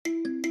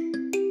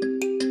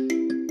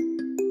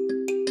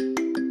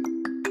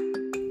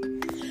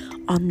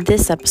On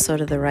this episode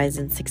of the Rise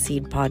and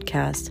Succeed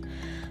podcast,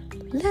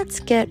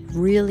 let's get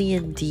really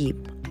in deep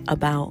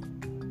about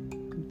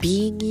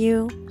being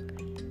you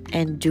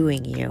and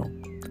doing you.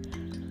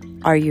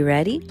 Are you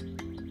ready?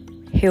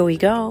 Here we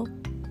go.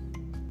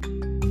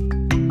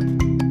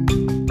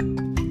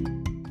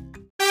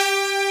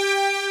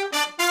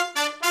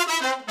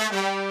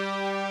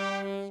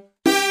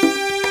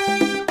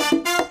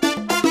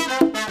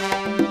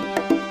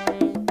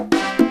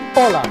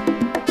 Hola,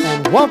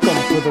 and welcome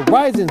to the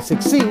Rise and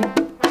Succeed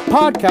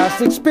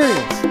podcast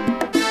experience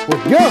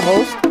with your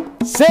host,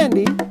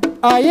 Sandy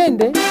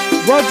Allende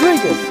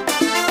Rodriguez.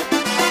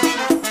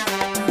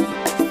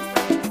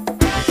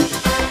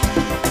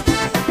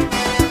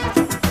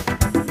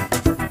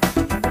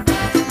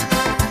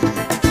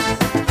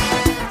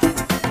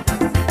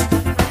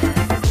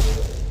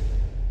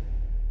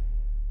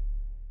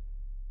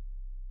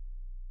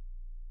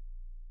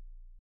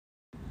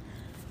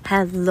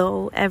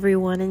 Hello,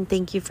 everyone, and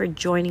thank you for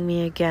joining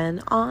me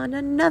again on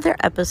another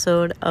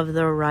episode of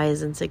the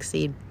Rise and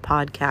Succeed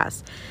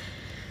podcast.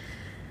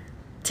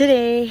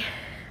 Today,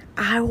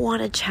 I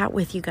want to chat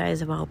with you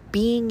guys about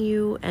being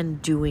you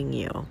and doing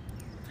you,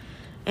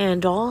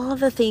 and all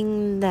the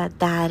things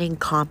that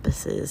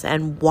encompasses,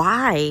 and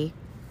why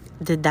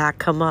did that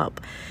come up.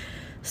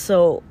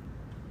 So,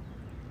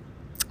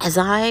 as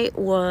I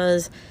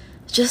was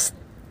just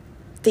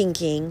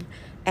thinking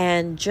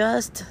and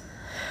just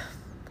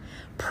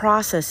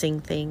processing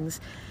things,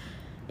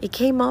 it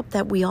came up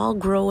that we all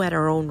grow at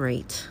our own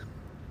rate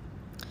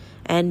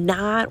and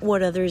not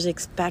what others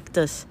expect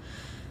us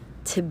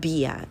to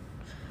be at.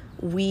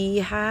 We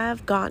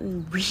have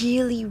gotten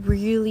really,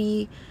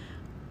 really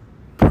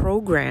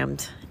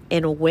programmed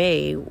in a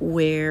way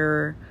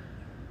where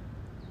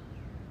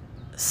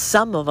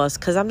some of us,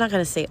 because I'm not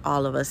going to say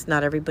all of us,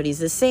 not everybody's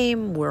the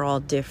same, we're all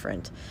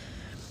different.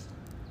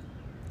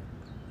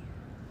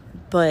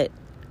 But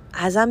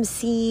as I'm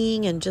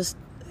seeing and just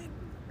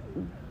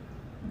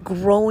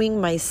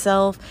growing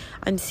myself,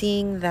 I'm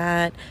seeing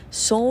that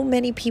so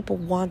many people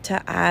want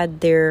to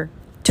add their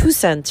 2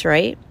 cents,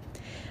 right?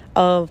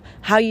 Of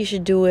how you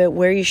should do it,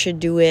 where you should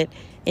do it,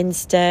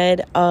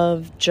 instead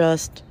of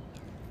just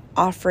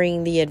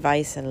offering the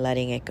advice and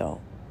letting it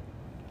go.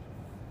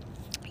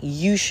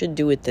 You should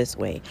do it this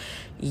way.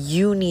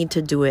 You need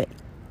to do it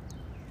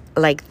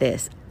like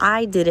this.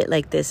 I did it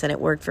like this and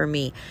it worked for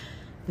me.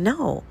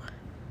 No.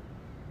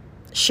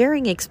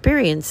 Sharing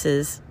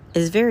experiences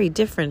is very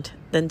different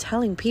than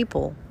telling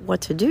people what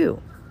to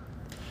do.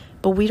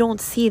 But we don't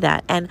see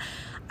that. And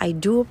I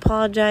do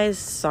apologize.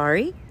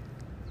 Sorry.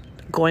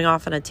 Going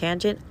off on a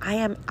tangent. I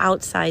am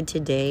outside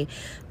today.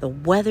 The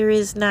weather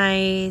is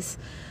nice.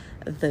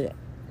 The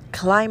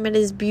climate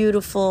is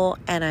beautiful.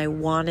 And I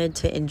wanted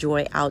to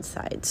enjoy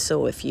outside.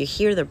 So if you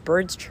hear the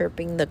birds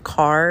chirping, the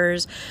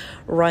cars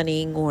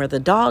running, or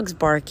the dogs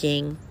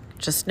barking,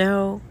 just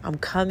know I'm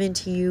coming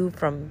to you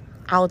from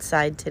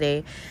outside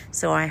today.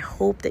 So I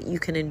hope that you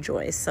can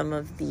enjoy some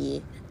of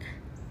the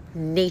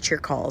nature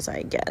calls,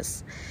 I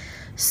guess.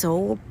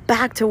 So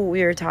back to what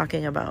we were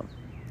talking about.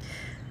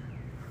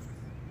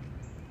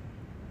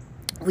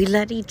 We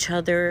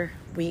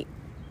we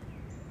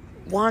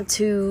want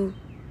to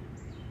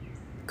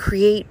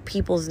create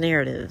people's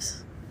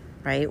narratives,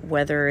 right?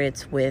 Whether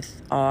it's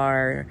with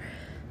our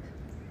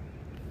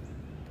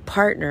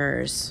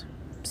partners,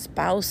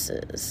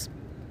 spouses,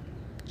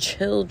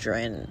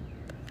 children,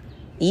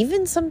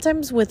 even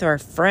sometimes with our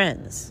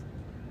friends.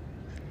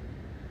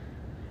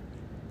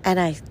 And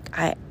I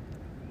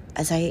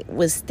as I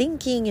was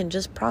thinking and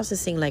just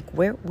processing, like,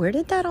 where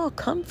did that all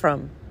come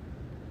from?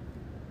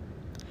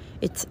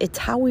 It's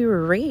how we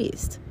were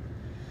raised.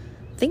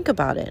 Think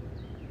about it.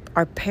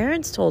 Our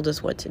parents told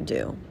us what to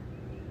do.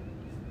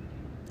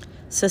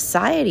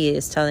 Society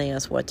is telling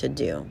us what to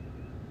do.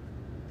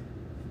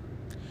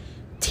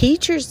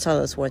 Teachers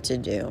tell us what to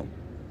do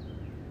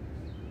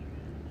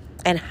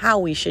and how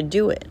we should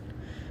do it.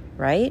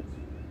 Right?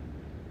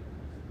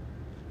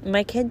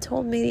 My kid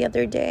told me the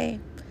other day,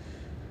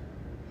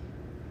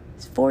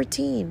 he's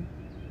 14,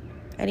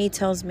 and he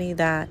tells me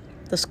that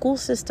the school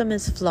system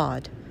is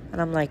flawed. And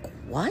I'm like,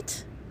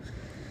 what?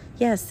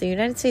 Yes, the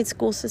United States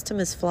school system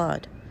is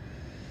flawed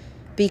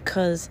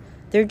because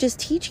they're just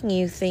teaching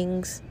you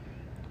things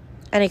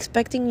and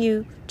expecting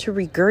you to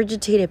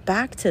regurgitate it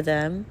back to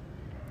them.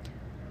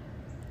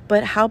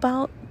 But how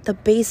about the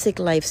basic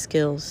life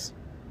skills?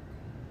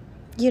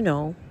 You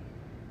know,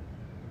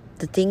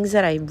 the things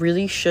that I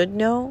really should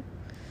know.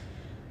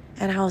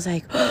 And I was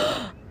like,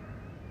 oh,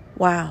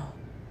 wow.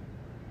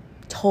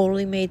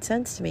 Totally made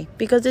sense to me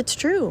because it's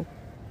true.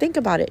 Think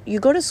about it. You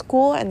go to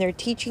school and they're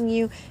teaching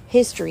you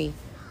history.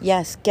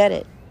 Yes, get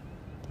it.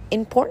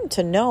 Important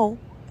to know.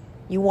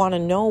 You want to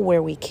know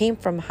where we came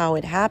from, how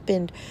it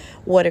happened,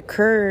 what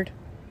occurred.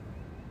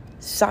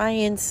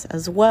 Science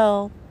as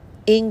well.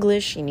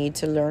 English, you need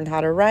to learn how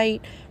to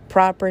write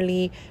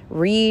properly,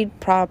 read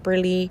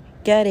properly,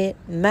 get it,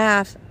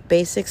 math,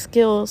 basic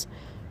skills.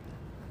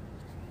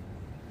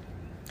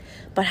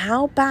 But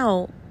how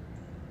about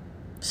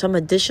some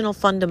additional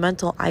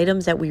fundamental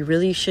items that we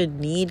really should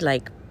need,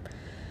 like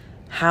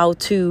how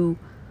to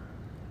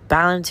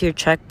balance your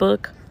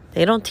checkbook.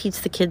 They don't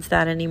teach the kids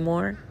that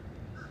anymore.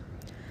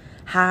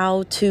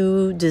 How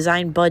to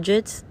design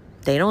budgets.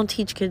 They don't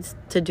teach kids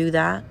to do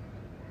that.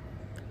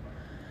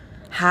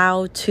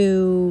 How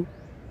to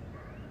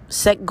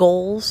set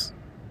goals.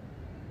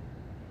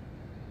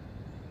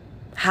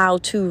 How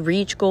to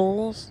reach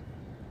goals.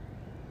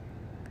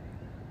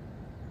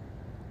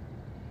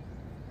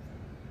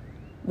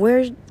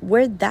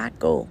 Where'd that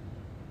go?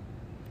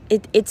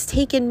 It's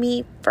taken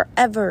me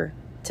forever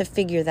to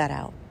figure that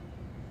out.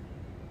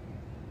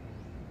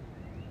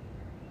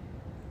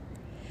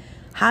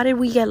 How did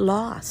we get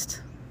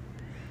lost?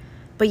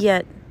 But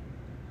yet,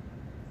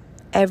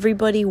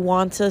 everybody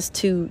wants us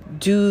to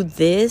do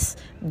this,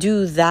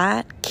 do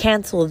that,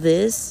 cancel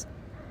this,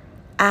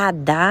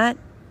 add that.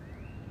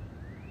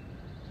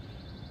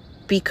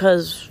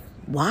 Because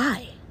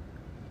why?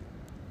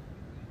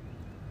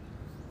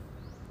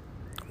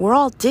 We're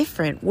all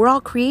different. We're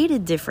all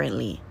created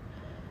differently.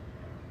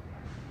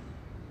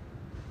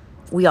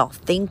 We all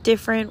think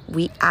different.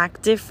 We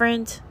act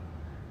different.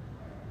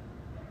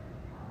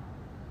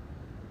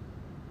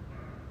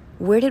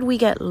 Where did we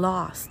get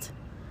lost?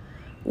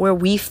 Where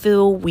we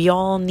feel we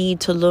all need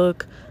to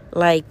look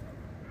like,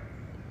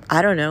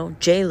 I don't know,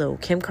 J-Lo,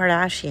 Kim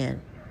Kardashian.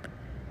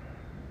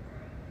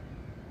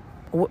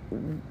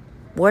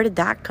 Where did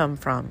that come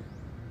from?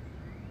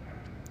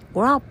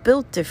 We're all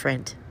built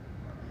different.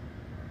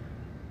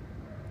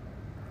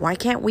 Why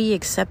can't we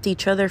accept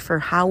each other for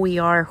how we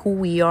are, who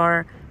we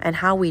are, and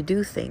how we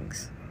do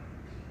things?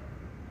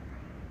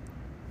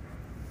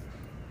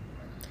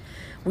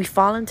 We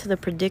fall into the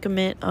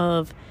predicament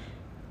of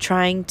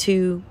trying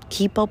to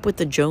keep up with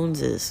the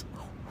Joneses.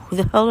 Who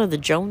the hell are the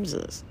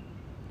Joneses?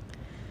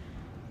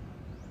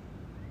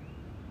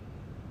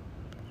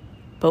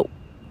 But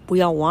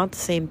we all want the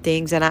same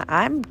things, and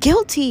I'm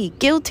guilty.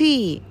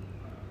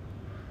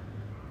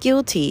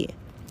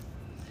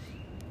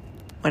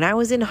 When I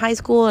was in high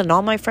school and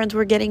all my friends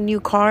were getting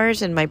new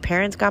cars and my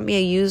parents got me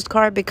a used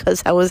car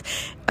because I was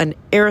an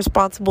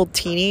irresponsible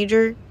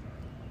teenager.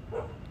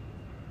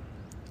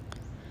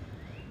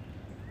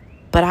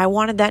 But I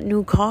wanted that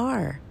new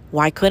car.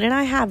 Why couldn't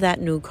I have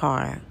that new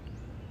car?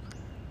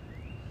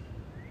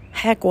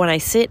 Heck, when I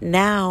sit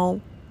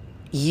now,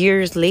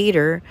 years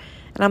later,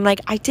 and I'm like,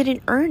 I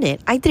didn't earn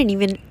it. I didn't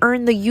even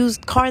earn the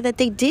used car that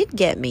they did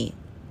get me.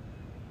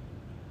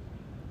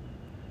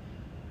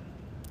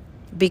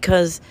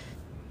 Because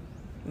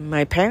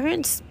my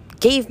parents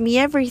gave me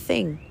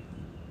everything.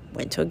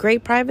 Went to a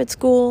great private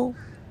school.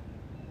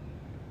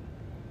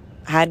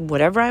 Had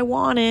whatever I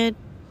wanted.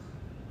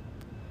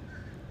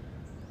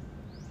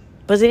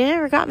 But they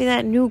never got me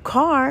that new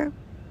car.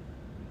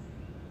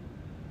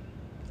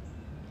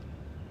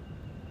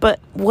 But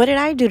what did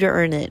I do to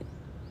earn it?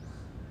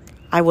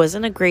 I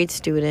wasn't a great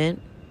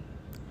student.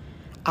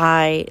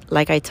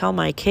 Like I tell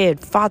my kid,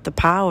 fought the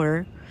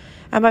power.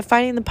 And by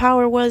fighting the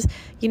power was,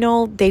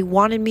 they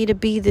wanted me to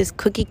be this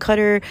cookie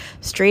cutter,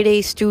 straight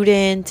A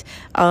student.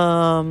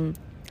 Everything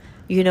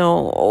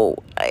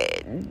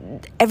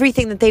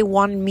that they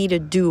wanted me to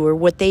do or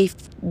what they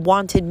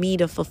wanted me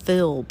to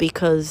fulfill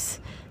because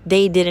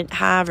they didn't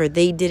have or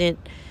they didn't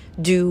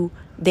do,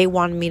 they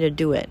wanted me to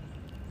do it.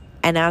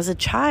 And as a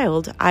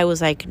child, I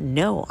was like,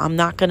 no, I'm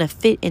not going to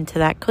fit into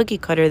that cookie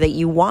cutter that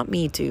you want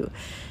me to.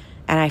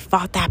 And I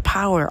fought that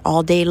power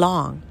all day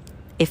long.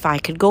 If I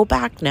could go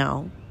back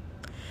now,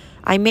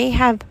 I may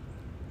have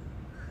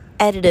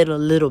edited a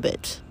little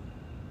bit.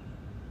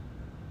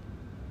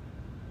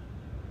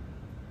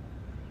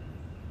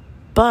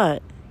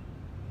 But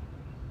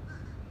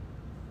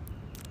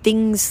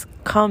things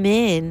come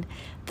in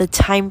the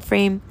time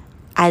frame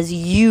as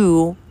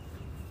you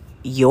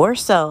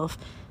yourself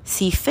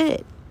see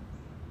fit.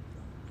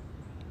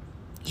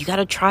 You got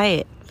to try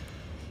it.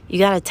 You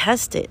got to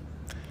test it.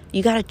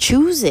 You got to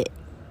choose it.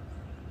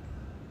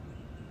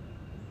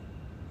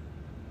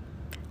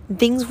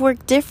 Things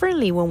work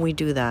differently when we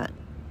do that.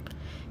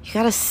 You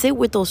got to sit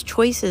with those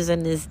choices.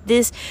 And is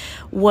this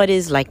what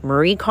is, like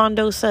Marie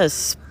Kondo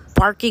says,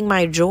 sparking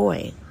my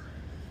joy?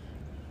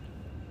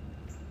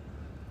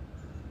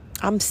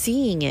 I'm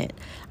seeing it.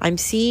 I'm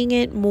seeing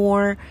it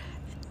more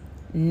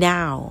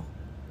now.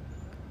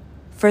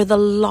 For the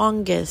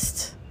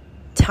longest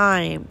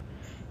time,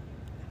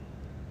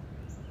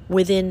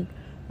 within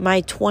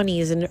my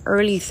 20s and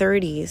early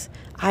 30s,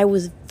 I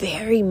was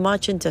very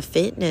much into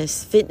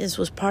fitness. Fitness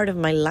was part of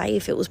my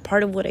life. It was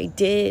part of what I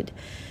did.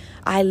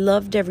 I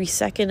loved every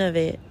second of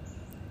it.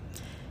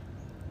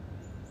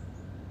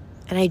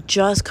 And I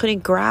just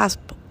couldn't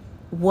grasp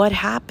what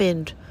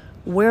happened.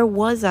 Where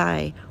was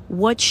I?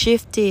 What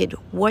shifted?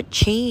 What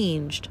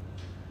changed?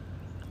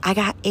 I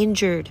got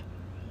injured.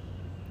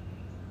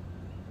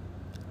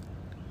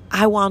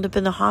 I wound up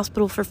in the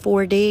hospital for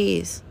 4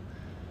 days.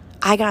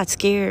 I got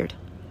scared.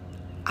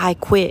 I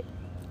quit.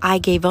 I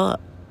gave up.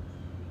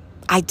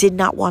 I did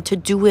not want to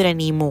do it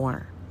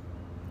anymore.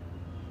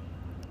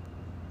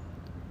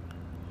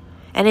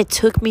 And it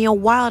took me a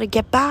while to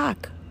get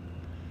back.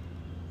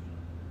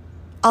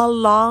 A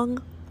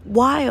long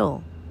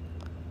while.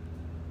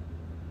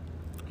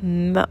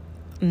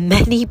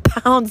 many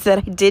pounds that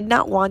I did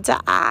not want to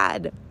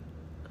add.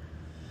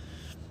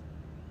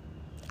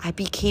 I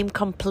became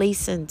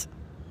complacent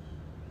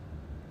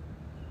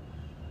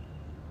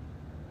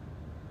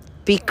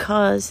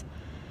because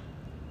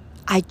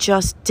I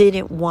just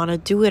didn't want to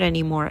do it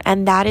anymore.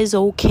 And that is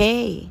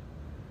okay.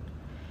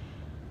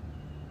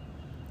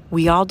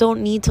 We all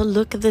don't need to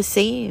look the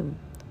same.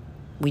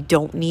 We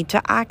don't need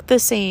to act the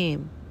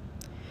same.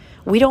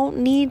 We don't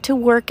need to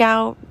work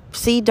out,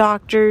 see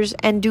doctors,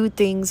 and do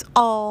things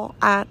all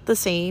at the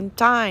same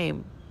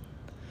time.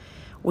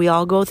 We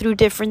all go through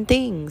different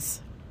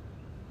things.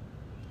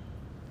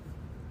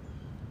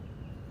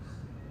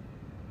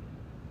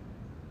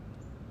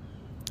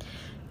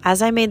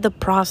 As I made the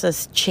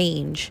process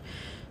change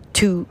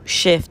to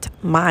shift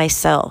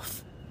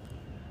myself,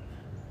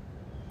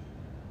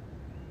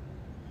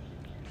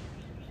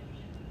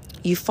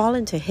 you fall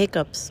into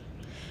hiccups.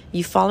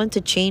 You fall into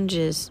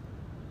changes.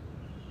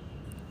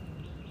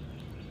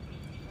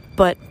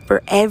 But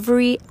for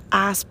every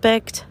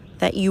aspect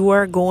that you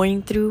are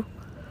going through,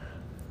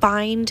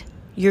 find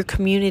your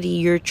community,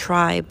 your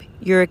tribe,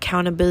 your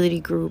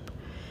accountability group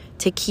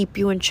to keep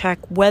you in check,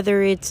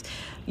 whether it's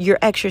your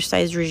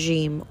exercise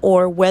regime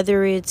or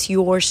whether it's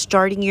your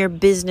starting your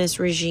business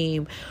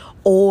regime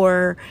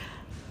or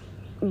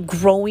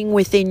growing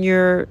within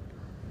your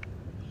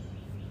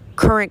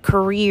current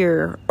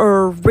career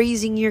or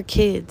raising your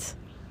kids.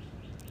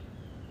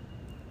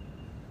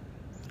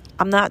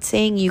 I'm not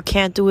saying you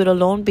can't do it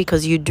alone,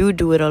 because you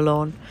do it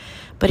alone,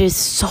 but it's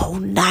so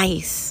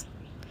nice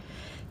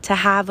to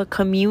have a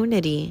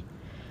community,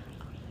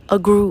 a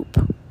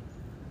group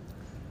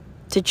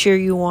to cheer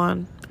you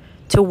on,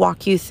 to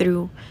walk you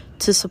through,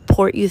 to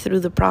support you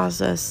through the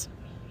process.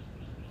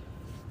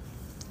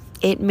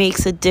 It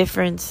makes a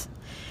difference.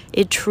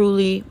 It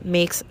truly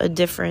makes a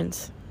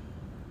difference.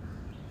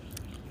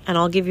 And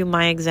I'll give you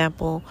my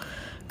example.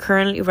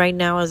 Currently, right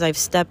now, as I've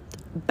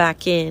stepped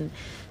back in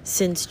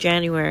since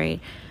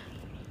January,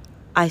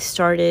 I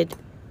started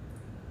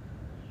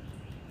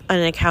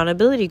an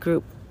accountability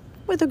group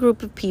with a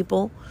group of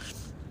people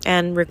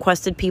and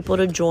requested people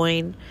to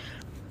join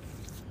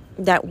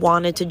that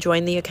wanted to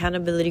join the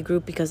accountability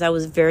group, because I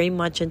was very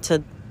much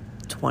into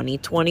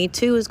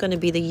 2022 is going to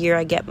be the year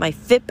I get my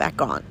fit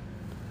back on.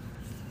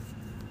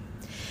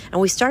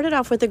 And we started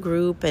off with a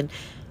group, and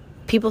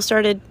people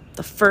started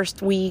the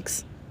first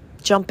weeks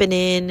jumping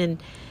in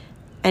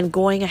and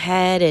going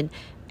ahead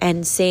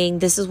and saying,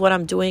 this is what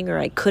I'm doing, or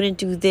I couldn't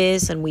do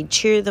this, and we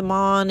cheered them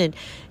on, and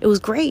it was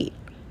great.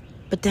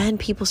 But then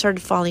people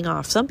started falling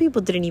off. Some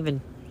people didn't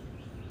even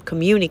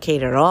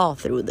communicate at all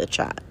through the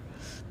chat.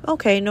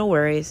 Okay, no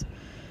worries.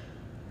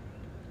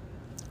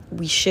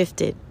 We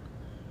shifted,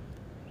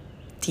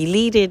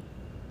 deleted,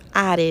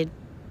 added,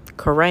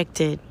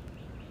 corrected,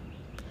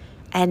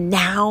 and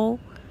now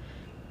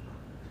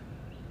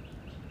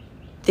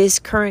this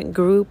current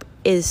group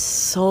is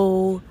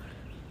so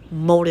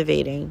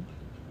motivating.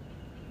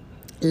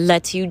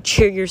 Lets you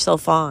cheer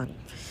yourself on.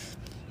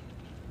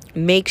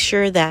 Make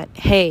sure that,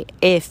 hey,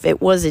 if it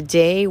was a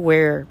day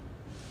where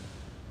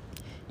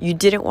you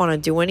didn't want to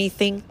do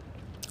anything,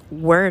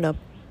 weren't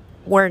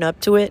up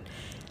to it,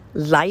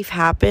 life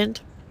happened,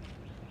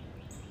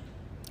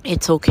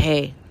 it's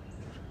okay.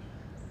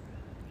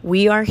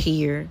 We are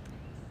here.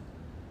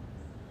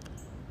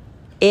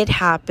 It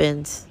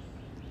happens.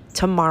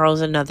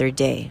 Tomorrow's another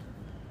day.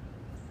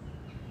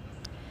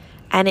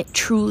 And it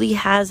truly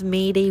has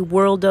made a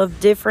world of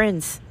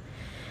difference,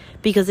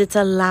 because it's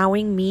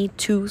allowing me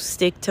to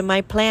stick to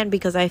my plan,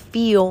 because I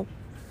feel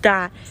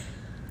that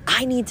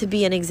I need to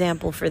be an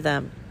example for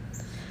them.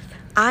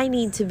 I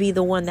need to be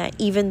the one that,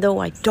 even though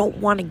I don't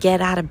want to get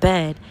out of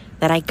bed,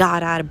 that I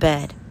got out of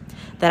bed,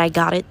 that I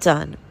got it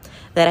done,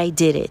 that I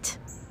did it.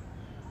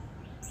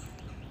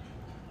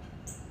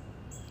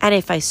 And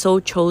if I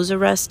so chose a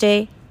rest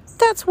day,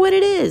 that's what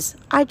it is.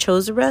 I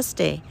chose a rest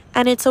day.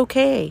 And it's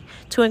okay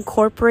to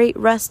incorporate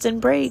rest and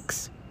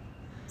breaks,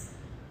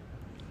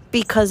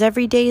 because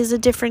every day is a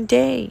different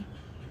day.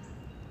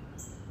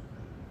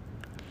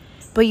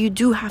 But you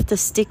do have to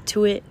stick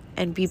to it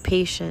and be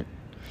patient.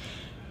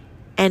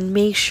 And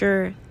make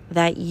sure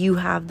that you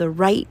have the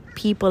right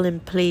people in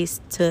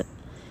place to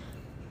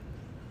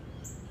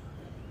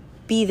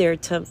be there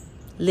to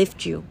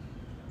lift you.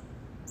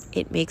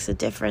 It makes a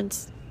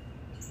difference.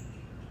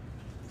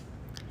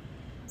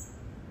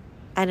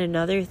 And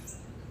another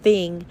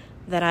thing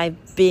that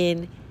I've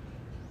been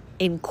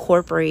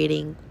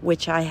incorporating,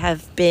 which I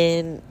have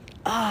been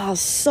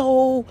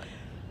so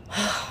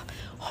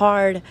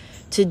hard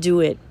to do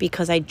it,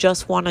 because I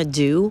just want to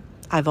do.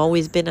 I've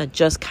always been a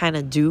just kind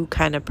of do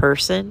kind of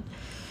person,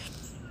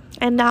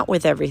 and not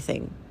with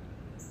everything.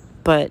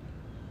 But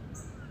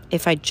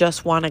if I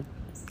just want to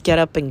get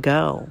up and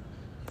go,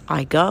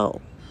 I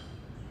go.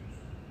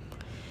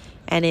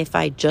 And if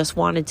I just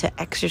wanted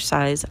to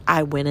exercise,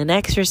 I went and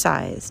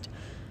exercised.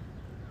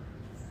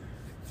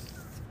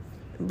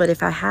 But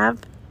if I have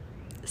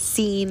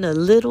seen a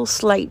little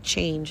slight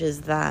change,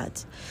 is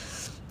that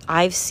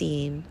I've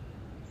seen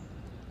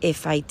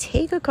if I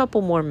take a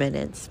couple more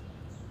minutes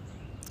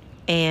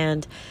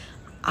And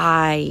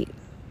I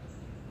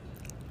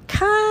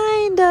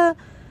kind of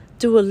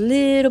do a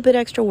little bit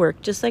extra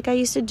work, just like I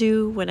used to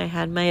do when I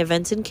had my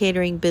events and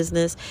catering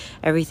business.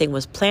 Everything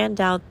was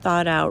planned out,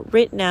 thought out,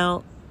 written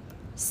out,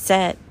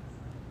 set,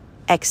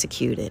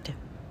 executed.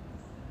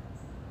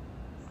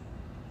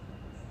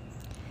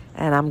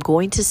 And I'm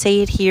going to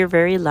say it here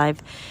very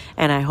live,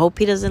 and I hope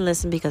he doesn't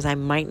listen because I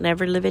might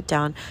never live it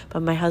down,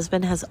 but my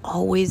husband has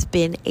always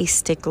been a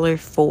stickler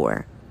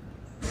for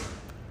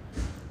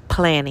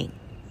planning.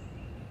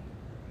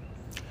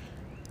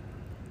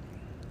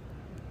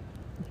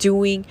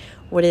 Doing,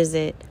 when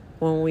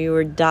we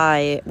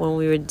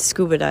would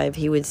scuba dive,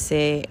 he would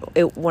say,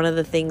 one of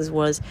the things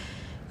was,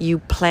 you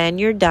plan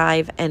your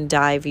dive and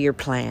dive your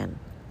plan.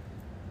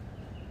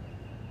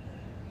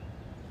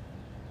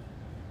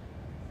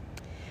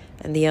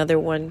 And the other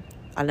one,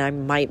 and I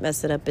might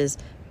mess it up, is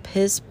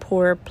piss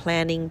poor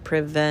planning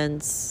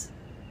prevents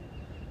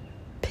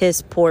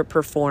piss poor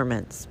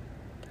performance.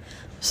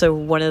 So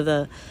one of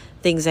the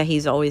things that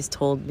he's always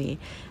told me.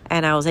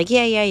 And I was like,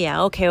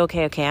 yeah.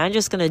 Okay. I'm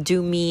just going to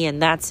do me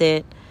and that's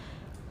it.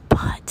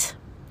 But,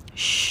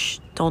 shh,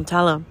 don't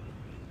tell him.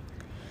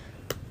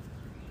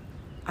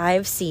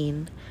 I've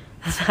seen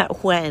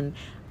that when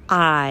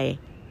I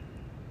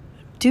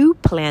do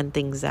plan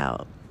things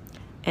out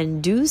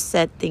and do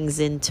set things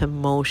into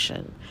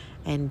motion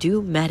and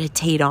do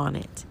meditate on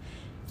it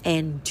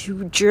and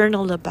do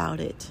journal about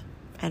it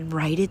and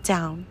write it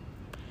down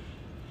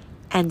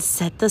and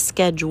set the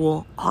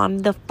schedule on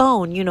the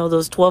phone,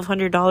 those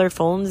 $1,200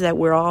 phones that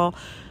we're all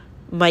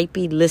might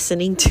be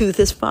listening to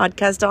this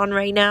podcast on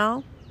right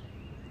now.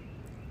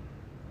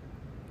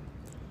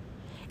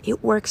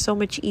 It works so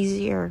much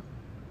easier.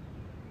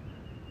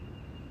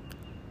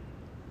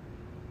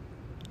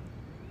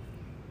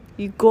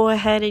 You go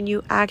ahead and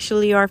you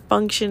actually are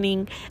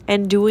functioning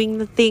and doing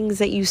the things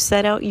that you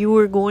set out you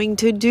were going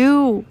to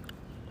do.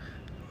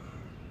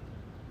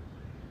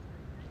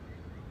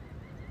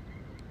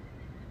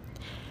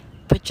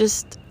 But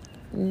just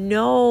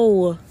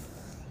know,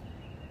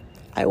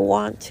 I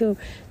want to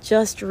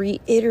just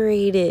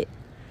reiterate it,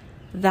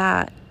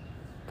 that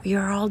we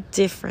are all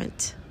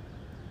different.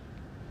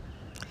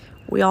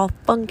 We all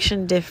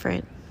function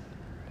different.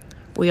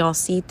 We all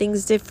see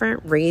things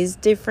different,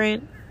 raised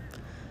different.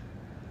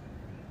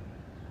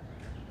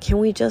 Can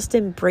we just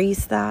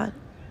embrace that?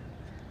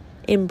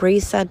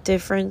 Embrace that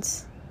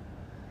difference?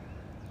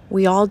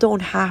 We all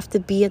don't have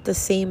to be at the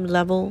same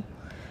level.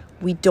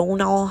 We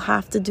don't all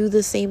have to do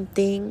the same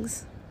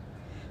things.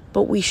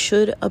 But we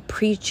should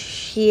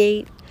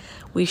appreciate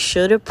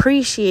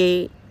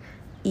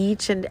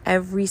each and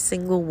every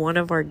single one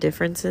of our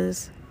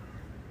differences.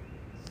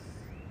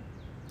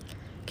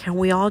 Can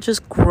we all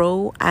just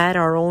grow at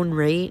our own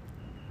rate?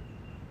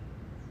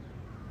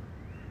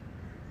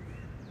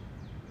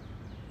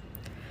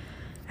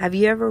 Have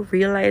you ever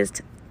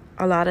realized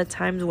a lot of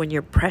times when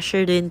you're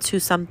pressured into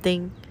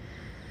something,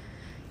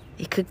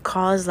 it could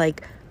cause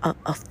like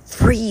a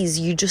freeze.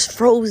 You just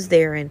froze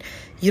there and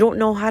you don't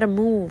know how to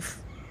move.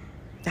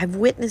 I've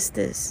witnessed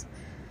this.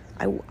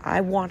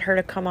 I want her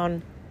to come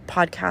on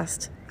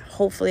podcast.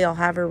 Hopefully I'll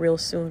have her real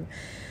soon.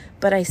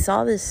 But I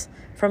saw this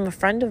from a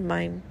friend of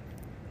mine.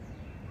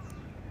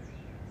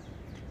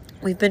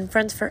 We've been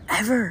friends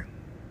forever.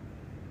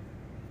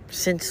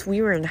 Since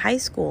we were in high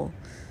school.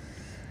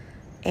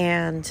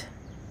 And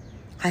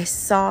I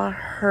saw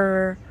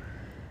her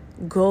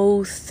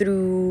go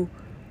through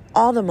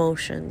all the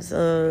motions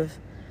of,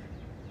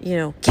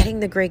 getting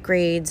the great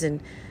grades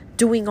and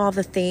doing all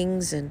the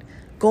things and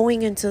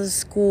going into the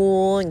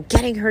school and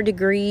getting her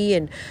degree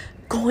and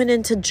going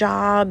into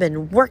job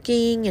and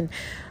working. And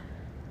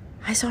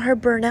I saw her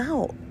burn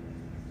out.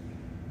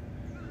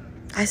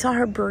 I saw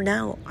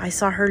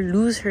her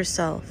lose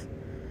herself.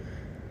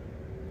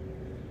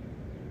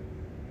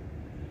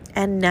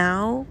 And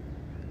now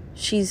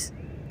she's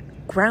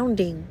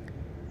grounding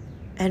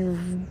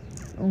and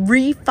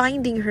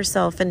refinding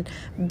herself and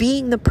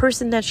being the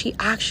person that she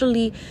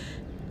actually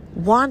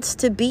wants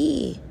to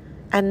be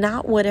and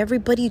not what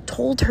everybody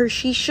told her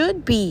she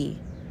should be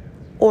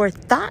or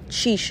thought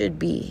she should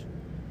be.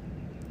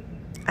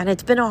 And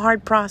it's been a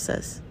hard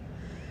process.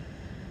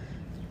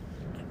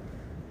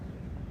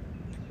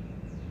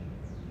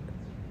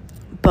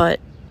 But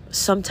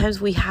sometimes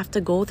we have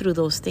to go through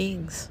those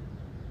things.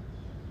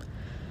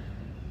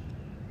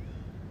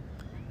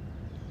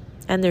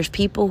 And there's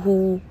people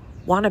who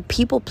want to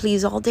people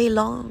please all day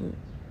long.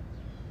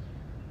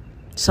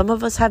 Some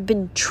of us have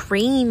been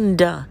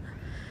trained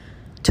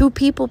to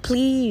people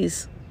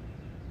please.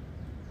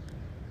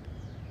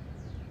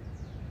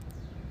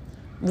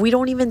 We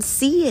don't even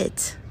see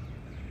it.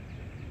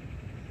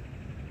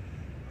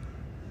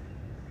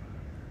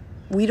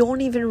 We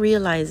don't even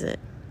realize it.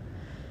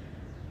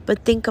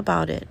 But think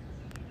about it.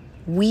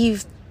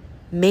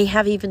 May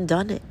have even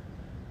done it.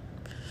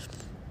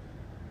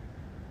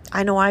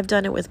 I know I've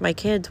done it with my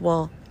kids.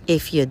 Well,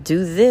 if you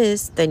do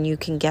this, then you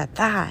can get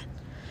that.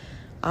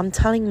 I'm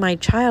telling my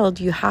child,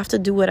 you have to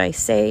do what I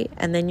say,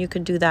 and then you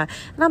can do that.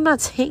 And I'm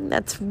not saying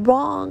that's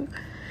wrong.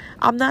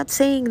 I'm not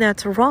saying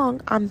that's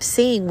wrong. I'm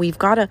saying we've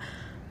got to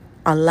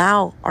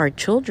allow our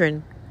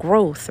children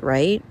growth,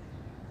 right?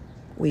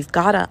 We've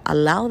got to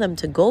allow them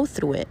to go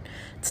through it.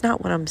 It's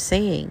not what I'm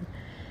saying.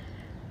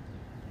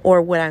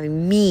 Or what I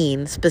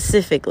mean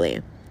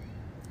specifically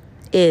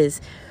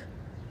is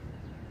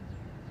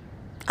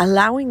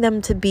allowing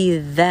them to be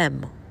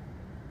them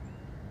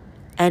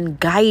and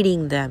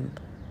guiding them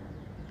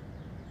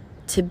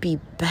to be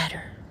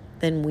better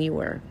than we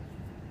were.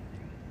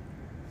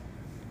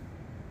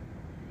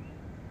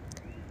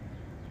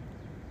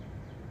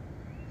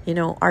 You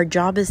know, our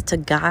job is to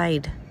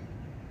guide,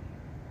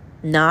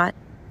 not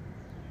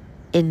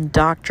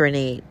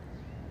indoctrinate.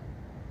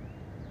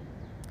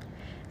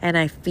 And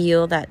I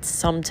feel that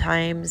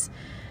sometimes,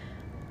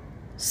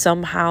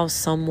 somehow,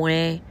 some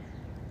way,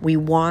 we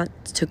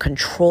want to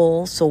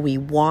control, so we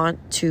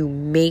want to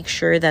make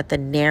sure that the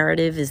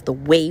narrative is the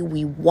way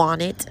we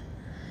want it.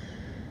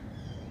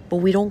 But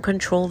we don't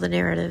control the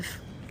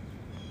narrative.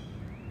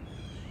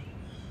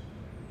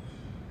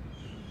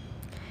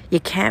 You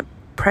can't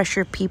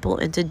pressure people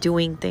into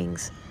doing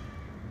things.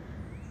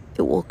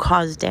 It will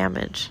cause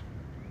damage.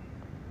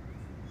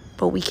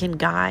 But we can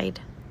guide.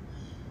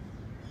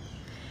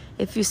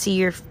 If you see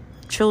your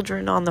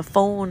children on the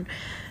phone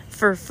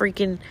for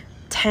freaking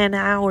 10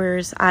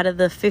 hours out of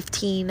the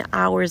 15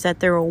 hours that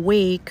they're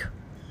awake,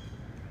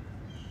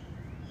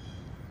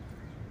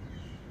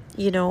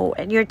 you know,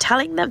 and you're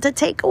telling them to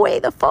take away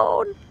the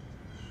phone,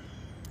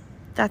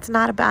 that's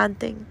not a bad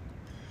thing.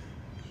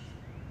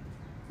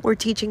 We're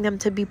teaching them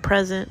to be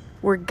present.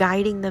 We're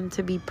guiding them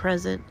to be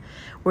present.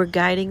 We're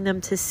guiding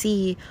them to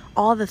see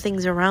all the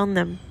things around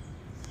them.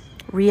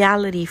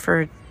 Reality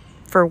for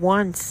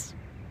once.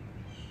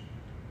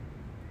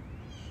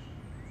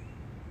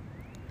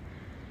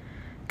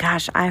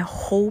 Gosh, I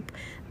hope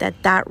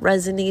that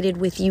resonated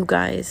with you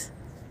guys.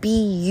 Be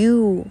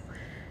you.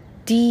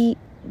 Do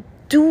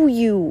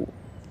you.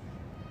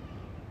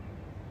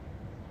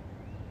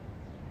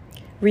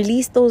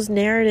 Release those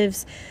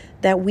narratives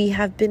that we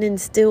have been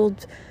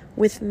instilled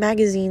with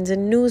magazines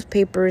and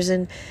newspapers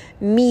and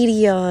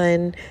media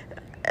and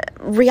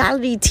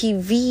reality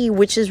TV,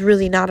 which is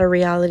really not a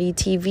reality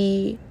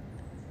TV,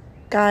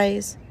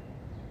 guys.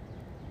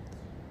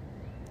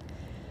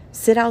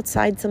 Sit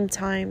outside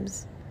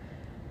sometimes.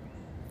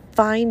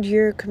 Find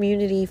your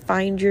community,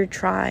 find your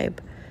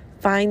tribe,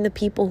 find the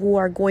people who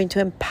are going to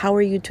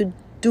empower you to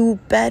do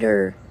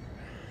better,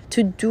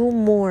 to do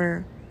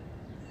more.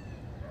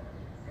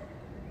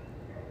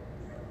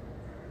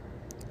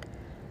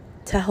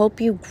 To help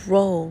you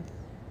grow.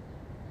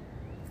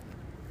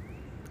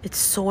 It's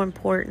so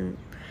important.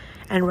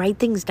 And write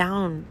things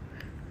down.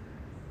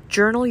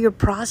 Journal your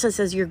process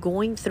as you're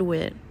going through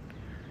it.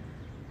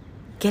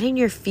 Get in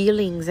your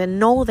feelings and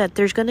know that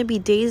there's going to be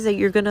days that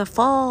you're going to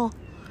fall.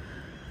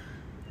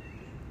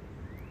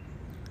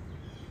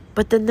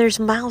 But then there's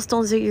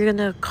milestones that you're going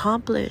to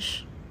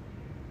accomplish.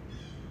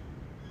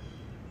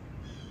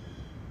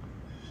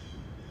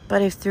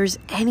 But if there's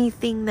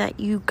anything that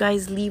you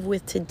guys leave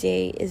with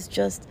today, is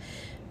just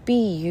be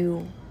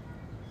you.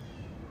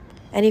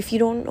 And if you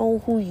don't know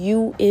who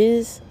you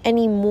is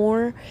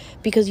anymore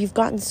because you've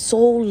gotten so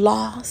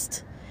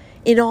lost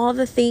in all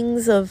the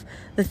things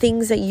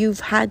that you've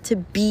had to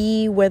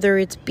be, whether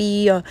it's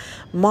be a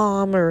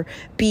mom or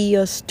be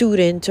a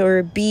student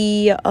or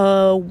be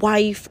a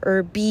wife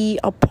or be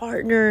a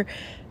partner,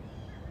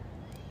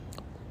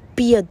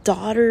 be a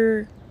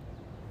daughter,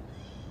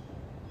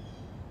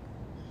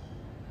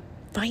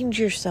 find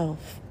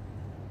yourself.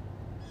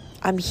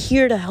 I'm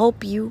here to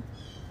help you,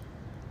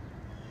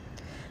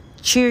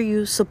 cheer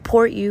you,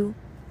 support you,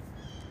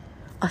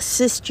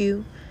 assist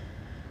you.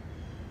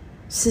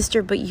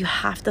 Sister, but you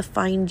have to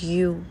find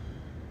you.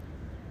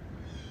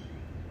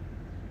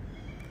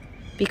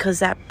 Because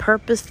that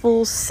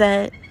purposeful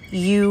set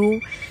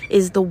you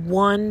is the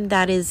one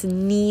that is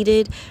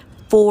needed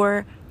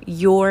for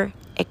your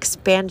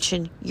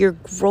expansion, your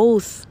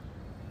growth.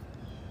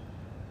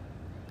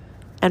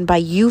 And by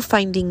you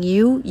finding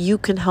you, you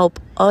can help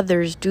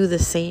others do the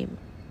same.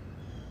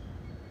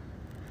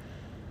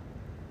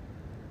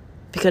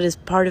 Because it's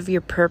part of your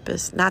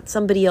purpose, not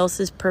somebody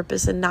else's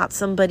purpose and not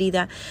somebody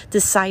that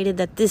decided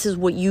that this is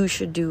what you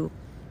should do.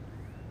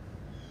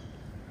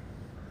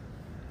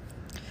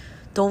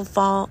 Don't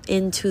fall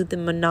into the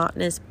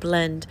monotonous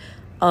blend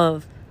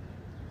of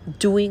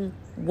doing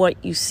what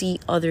you see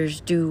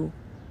others do.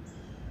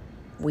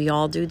 We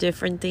all do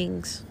different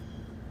things.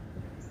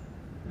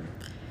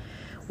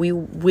 We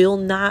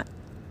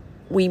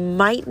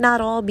might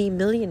not all be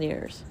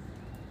millionaires.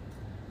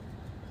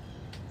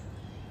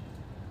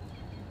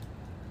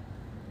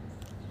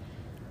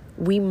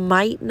 We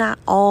might not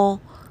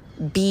all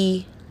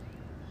be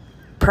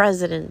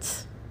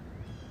presidents,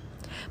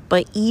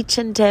 but each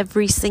and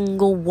every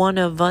single one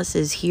of us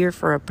is here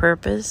for a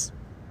purpose.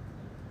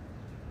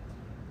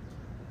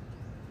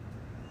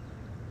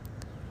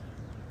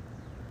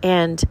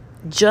 And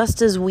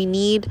just as we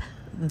need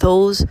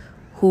those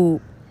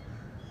who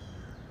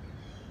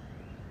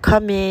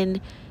come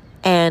in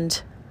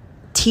and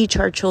teach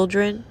our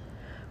children,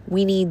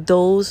 we need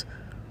those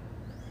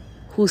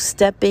who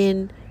step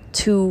in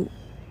to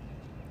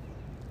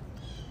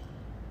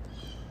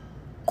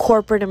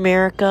corporate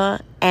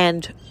America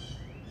and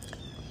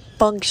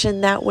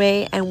function that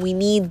way, and we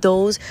need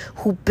those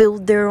who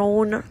build their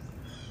own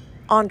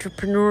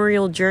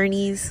entrepreneurial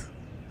journeys.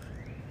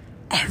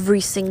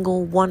 Every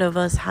single one of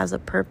us has a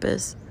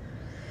purpose.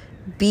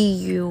 Be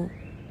you,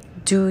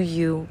 do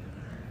you,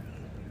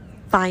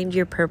 find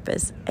your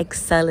purpose,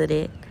 excel at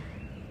it,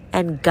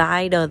 and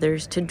guide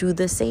others to do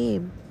the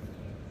same.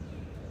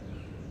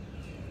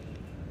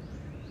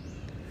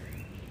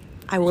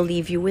 I will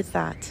leave you with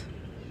that.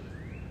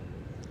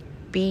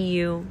 Be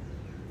you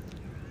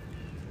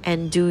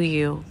and do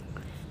you,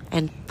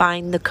 and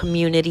find the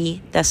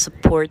community that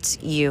supports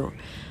you.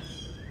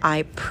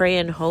 I pray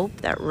and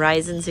hope that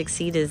Rise and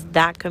Succeed is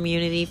that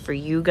community for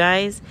you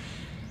guys.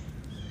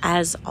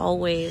 As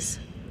always,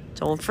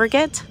 don't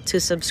forget to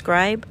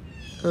subscribe,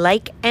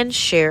 like, and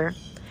share.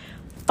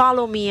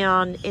 Follow me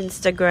on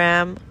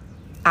Instagram.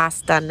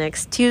 Hasta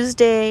next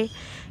Tuesday.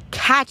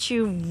 Catch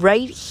you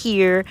right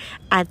here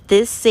at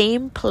this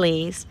same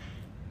place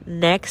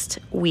next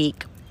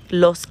week.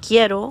 Los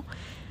quiero.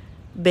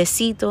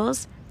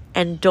 Besitos.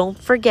 And don't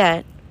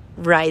forget,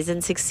 Rise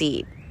and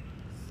Succeed.